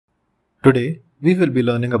Today, we will be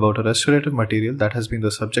learning about a restorative material that has been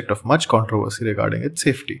the subject of much controversy regarding its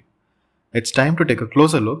safety. It's time to take a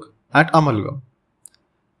closer look at amalgam.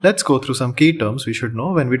 Let's go through some key terms we should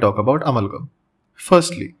know when we talk about amalgam.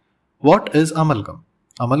 Firstly, what is amalgam?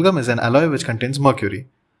 Amalgam is an alloy which contains mercury.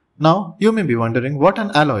 Now, you may be wondering what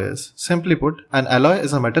an alloy is. Simply put, an alloy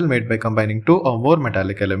is a metal made by combining two or more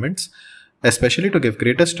metallic elements, especially to give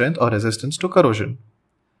greater strength or resistance to corrosion.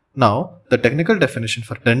 Now, the technical definition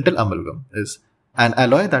for dental amalgam is an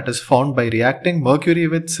alloy that is formed by reacting mercury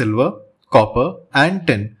with silver, copper, and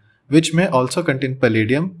tin, which may also contain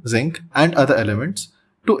palladium, zinc, and other elements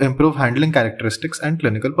to improve handling characteristics and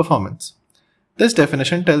clinical performance. This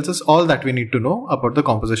definition tells us all that we need to know about the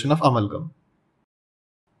composition of amalgam.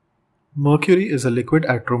 Mercury is a liquid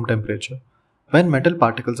at room temperature. When metal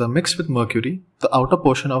particles are mixed with mercury, the outer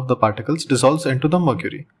portion of the particles dissolves into the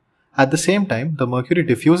mercury. At the same time, the mercury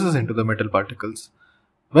diffuses into the metal particles.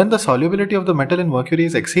 When the solubility of the metal in mercury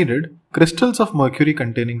is exceeded, crystals of mercury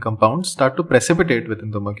containing compounds start to precipitate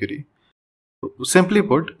within the mercury. Simply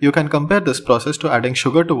put, you can compare this process to adding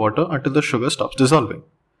sugar to water until the sugar stops dissolving.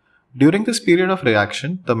 During this period of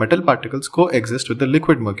reaction, the metal particles coexist with the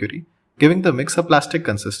liquid mercury, giving the mix a plastic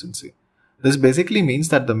consistency. This basically means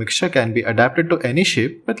that the mixture can be adapted to any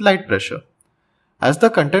shape with light pressure. As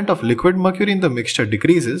the content of liquid mercury in the mixture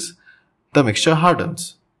decreases, the mixture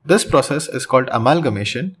hardens. This process is called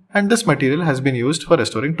amalgamation, and this material has been used for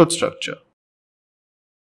restoring tooth structure.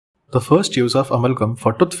 The first use of amalgam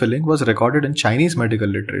for tooth filling was recorded in Chinese medical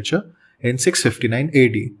literature in 659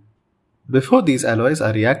 AD. Before these alloys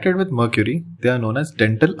are reacted with mercury, they are known as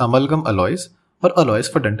dental amalgam alloys or alloys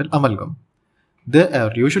for dental amalgam. They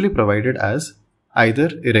are usually provided as either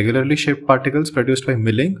irregularly shaped particles produced by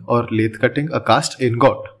milling or lathe cutting a cast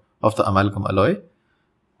ingot of the amalgam alloy,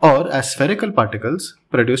 or as spherical particles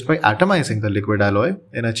produced by atomizing the liquid alloy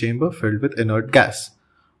in a chamber filled with inert gas,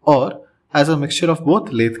 or as a mixture of both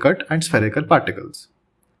lathe cut and spherical particles.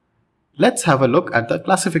 Let's have a look at the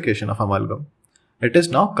classification of amalgam. It is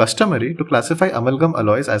now customary to classify amalgam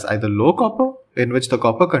alloys as either low copper, in which the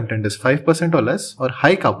copper content is 5% or less, or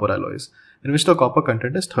high copper alloys, in which the copper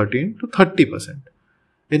content is 13 to 30%.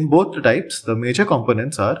 In both types, the major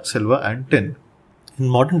components are silver and tin. In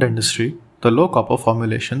modern dentistry, the low copper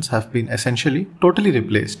formulations have been essentially totally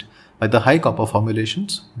replaced by the high copper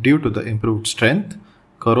formulations due to the improved strength,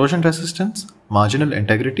 corrosion resistance, marginal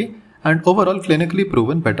integrity, and overall clinically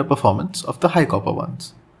proven better performance of the high copper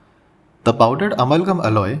ones. The powdered amalgam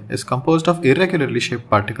alloy is composed of irregularly shaped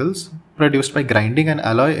particles produced by grinding an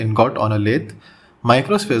alloy ingot on a lathe,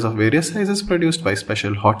 microspheres of various sizes produced by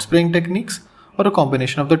special hot spraying techniques, or a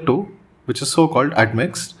combination of the two, which is so-called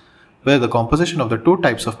admixed, where the composition of the two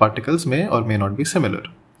types of particles may or may not be similar.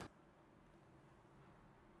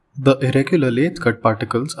 The irregular lathe-cut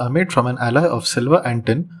particles are made from an alloy of silver and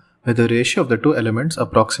tin, where the ratio of the two elements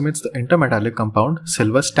approximates the intermetallic compound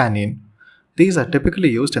silver stannine. These are typically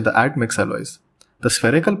used in the admix alloys. The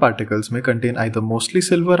spherical particles may contain either mostly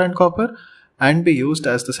silver and copper and be used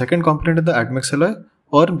as the second component in the admix alloy,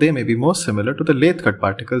 or they may be more similar to the lathe-cut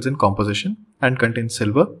particles in composition and contain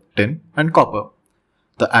silver, tin, and copper.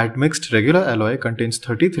 The admixed regular alloy contains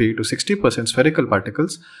 33 to 60% spherical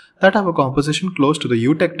particles that have a composition close to the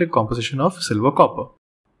eutectic composition of silver-copper.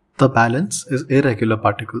 The balance is irregular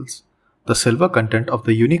particles. The silver content of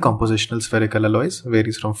the unicompositional spherical alloys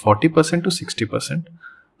varies from 40% to 60%,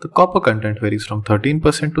 the copper content varies from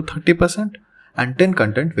 13% to 30%, and tin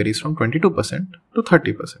content varies from 22% to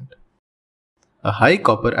 30%. A high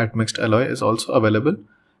copper admixed alloy is also available,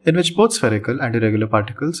 in which both spherical and irregular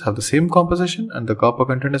particles have the same composition and the copper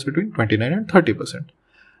content is between 29 and 30%.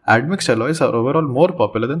 Admixed alloys are overall more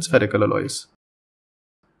popular than spherical alloys.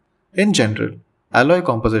 In general, alloy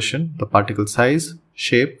composition, the particle size,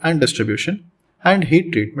 shape and distribution, and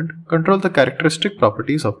heat treatment control the characteristic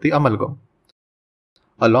properties of the amalgam.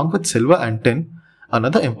 Along with silver and tin,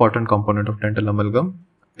 another important component of dental amalgam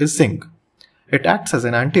is zinc. It acts as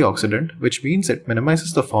an antioxidant, which means it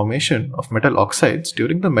minimizes the formation of metal oxides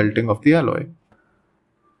during the melting of the alloy.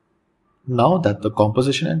 Now that the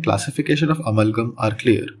composition and classification of amalgam are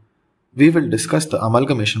clear, we will discuss the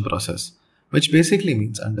amalgamation process, which basically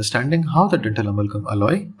means understanding how the dental amalgam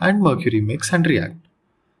alloy and mercury mix and react.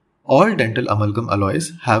 All dental amalgam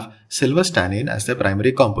alloys have silver stannine as their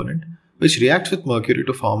primary component, which reacts with mercury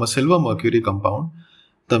to form a silver-mercury compound,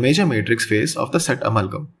 the major matrix phase of the set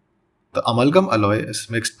amalgam. The amalgam alloy is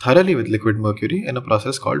mixed thoroughly with liquid mercury in a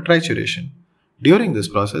process called trituration. During this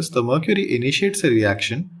process, the mercury initiates a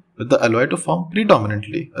reaction with the alloy to form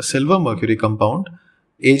predominantly a silver-mercury compound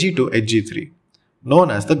Ag2Hg3,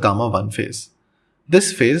 known as the gamma-1 phase.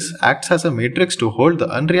 This phase acts as a matrix to hold the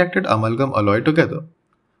unreacted amalgam alloy together.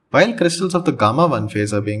 While crystals of the gamma 1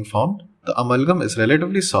 phase are being formed, the amalgam is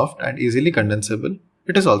relatively soft and easily condensable.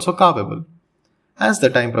 It is also carvable. As the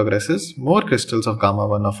time progresses, more crystals of gamma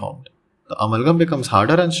 1 are formed. The amalgam becomes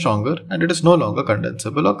harder and stronger, and it is no longer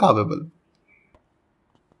condensable or carvable.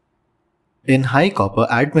 In high copper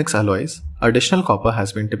admix alloys, additional copper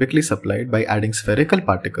has been typically supplied by adding spherical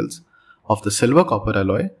particles of the silver copper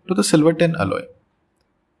alloy to the silver tin alloy.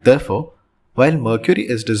 Therefore, while mercury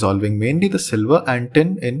is dissolving mainly the silver and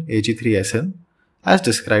tin in Ag3Sn, as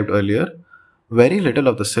described earlier, very little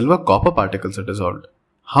of the silver copper particles are dissolved.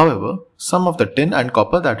 However, some of the tin and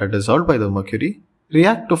copper that are dissolved by the mercury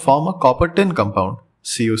react to form a copper tin compound,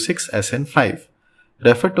 Cu6SN5,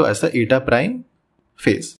 referred to as the eta prime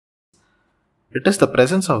phase. It is the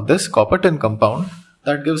presence of this copper tin compound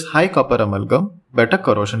that gives high copper amalgam better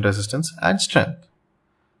corrosion resistance and strength.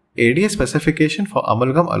 ADA specification for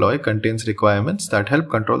amalgam alloy contains requirements that help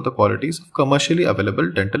control the qualities of commercially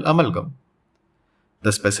available dental amalgam.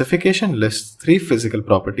 The specification lists 3 physical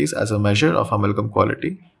properties as a measure of amalgam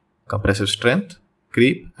quality: compressive strength,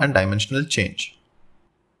 creep, and dimensional change.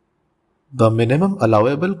 The minimum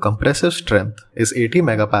allowable compressive strength is 80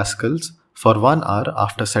 megapascals for 1 hour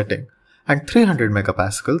after setting and 300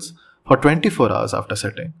 megapascals for 24 hours after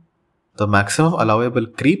setting. The maximum allowable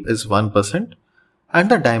creep is 1%, and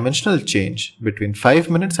the dimensional change between 5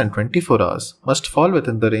 minutes and 24 hours must fall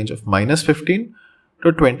within the range of -15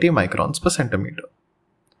 to 20 microns per centimeter.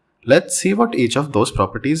 Let's see what each of those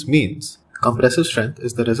properties means. Compressive strength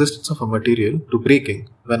is the resistance of a material to breaking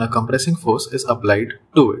when a compressing force is applied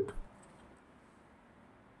to it.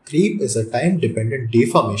 Creep is a time-dependent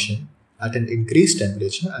deformation at an increased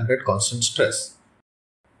temperature and at constant stress.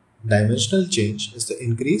 Dimensional change is the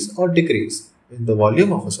increase or decrease in the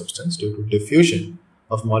volume of a substance due to diffusion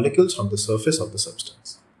of molecules from the surface of the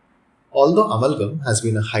substance. Although amalgam has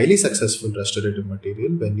been a highly successful restorative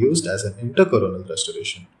material when used as an intercoronal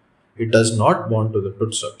restoration, it does not bond to the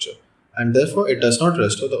tooth structure, and therefore it does not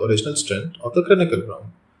restore the original strength of the clinical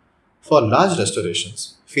crown. For large restorations,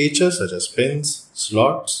 features such as pins,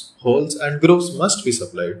 slots, holes, and grooves must be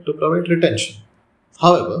supplied to provide retention.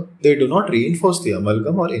 However, they do not reinforce the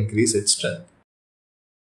amalgam or increase its strength.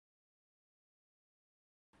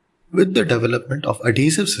 With the development of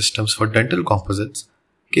adhesive systems for dental composites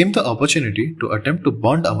came the opportunity to attempt to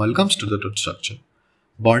bond amalgams to the tooth structure.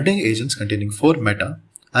 Bonding agents containing 4-meta,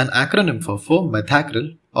 an acronym for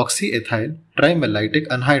 4-methacryl oxyethyl trimellitic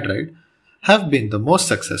anhydride, have been the most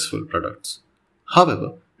successful products.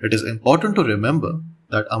 However, it is important to remember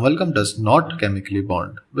that amalgam does not chemically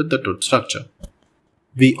bond with the tooth structure.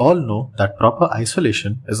 We all know that proper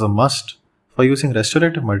isolation is a must for using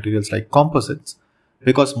restorative materials like composites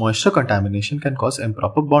because moisture contamination can cause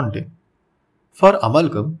improper bonding. For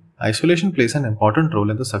amalgam, isolation plays an important role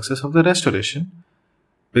in the success of the restoration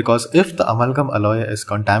because if the amalgam alloy is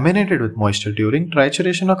contaminated with moisture during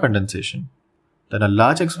trituration or condensation, then a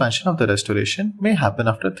large expansion of the restoration may happen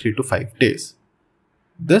after 3 to 5 days.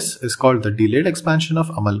 This is called the delayed expansion of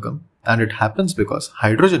amalgam, and it happens because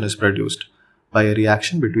hydrogen is produced by a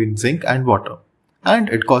reaction between zinc and water, and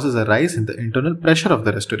it causes a rise in the internal pressure of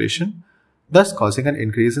the restoration, thus causing an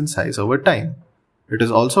increase in size over time. It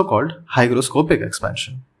is also called hygroscopic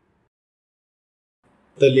expansion.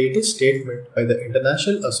 The latest statement by the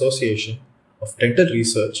International Association of Dental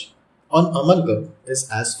Research on amalgam is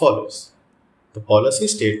as follows. The policy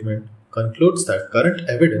statement concludes that current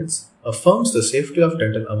evidence affirms the safety of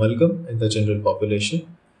dental amalgam in the general population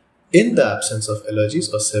in the absence of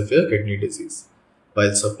allergies or severe kidney disease.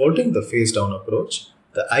 While supporting the phase-down approach,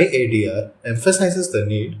 the IADR emphasizes the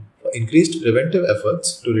need for increased preventive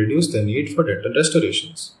efforts to reduce the need for dental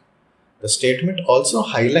restorations. The statement also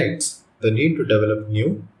highlights the need to develop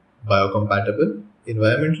new, biocompatible,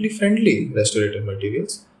 environmentally friendly restorative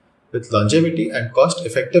materials with longevity and cost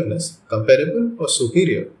effectiveness comparable or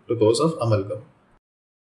superior to those of amalgam.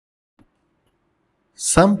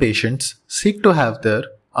 Some patients seek to have their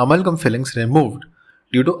amalgam fillings removed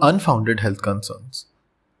due to unfounded health concerns.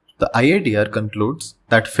 The IADR concludes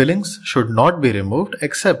that fillings should not be removed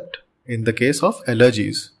except in the case of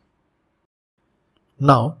allergies.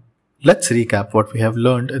 Now, let's recap what we have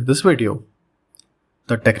learned in this video.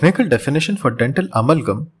 The technical definition for dental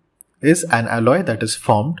amalgam is an alloy that is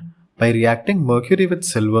formed by reacting mercury with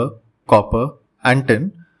silver, copper, and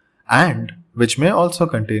tin, and which may also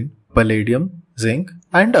contain palladium, zinc,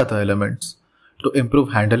 and other elements to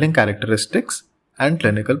improve handling characteristics and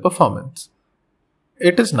clinical performance.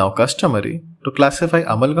 It is now customary to classify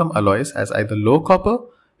amalgam alloys as either low copper,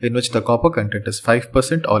 in which the copper content is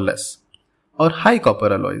 5% or less, or high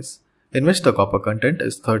copper alloys, in which the copper content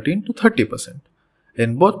is 13 to 30%.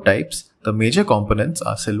 In both types, the major components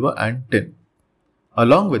are silver and tin.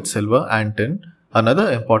 Along with silver and tin,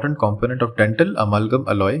 another important component of dental amalgam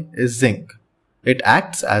alloy is zinc. It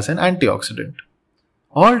acts as an antioxidant.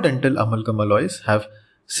 All dental amalgam alloys have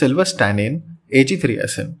silver stannane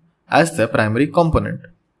Ag3Sn as their primary component,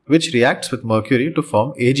 which reacts with mercury to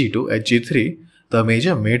form Ag2Hg3, the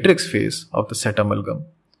major matrix phase of the set amalgam.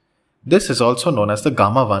 This is also known as the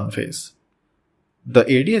gamma 1 phase. The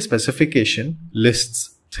ADA specification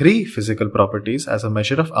lists 3 physical properties as a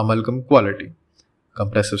measure of amalgam quality: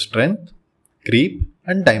 compressive strength, creep,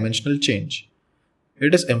 and dimensional change.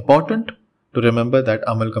 It is important to remember that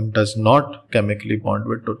amalgam does not chemically bond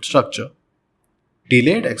with tooth structure.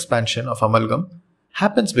 Delayed expansion of amalgam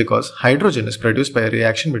happens because hydrogen is produced by a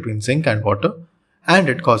reaction between zinc and water, and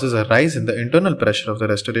it causes a rise in the internal pressure of the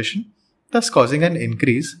restoration, thus causing an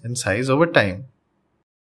increase in size over time.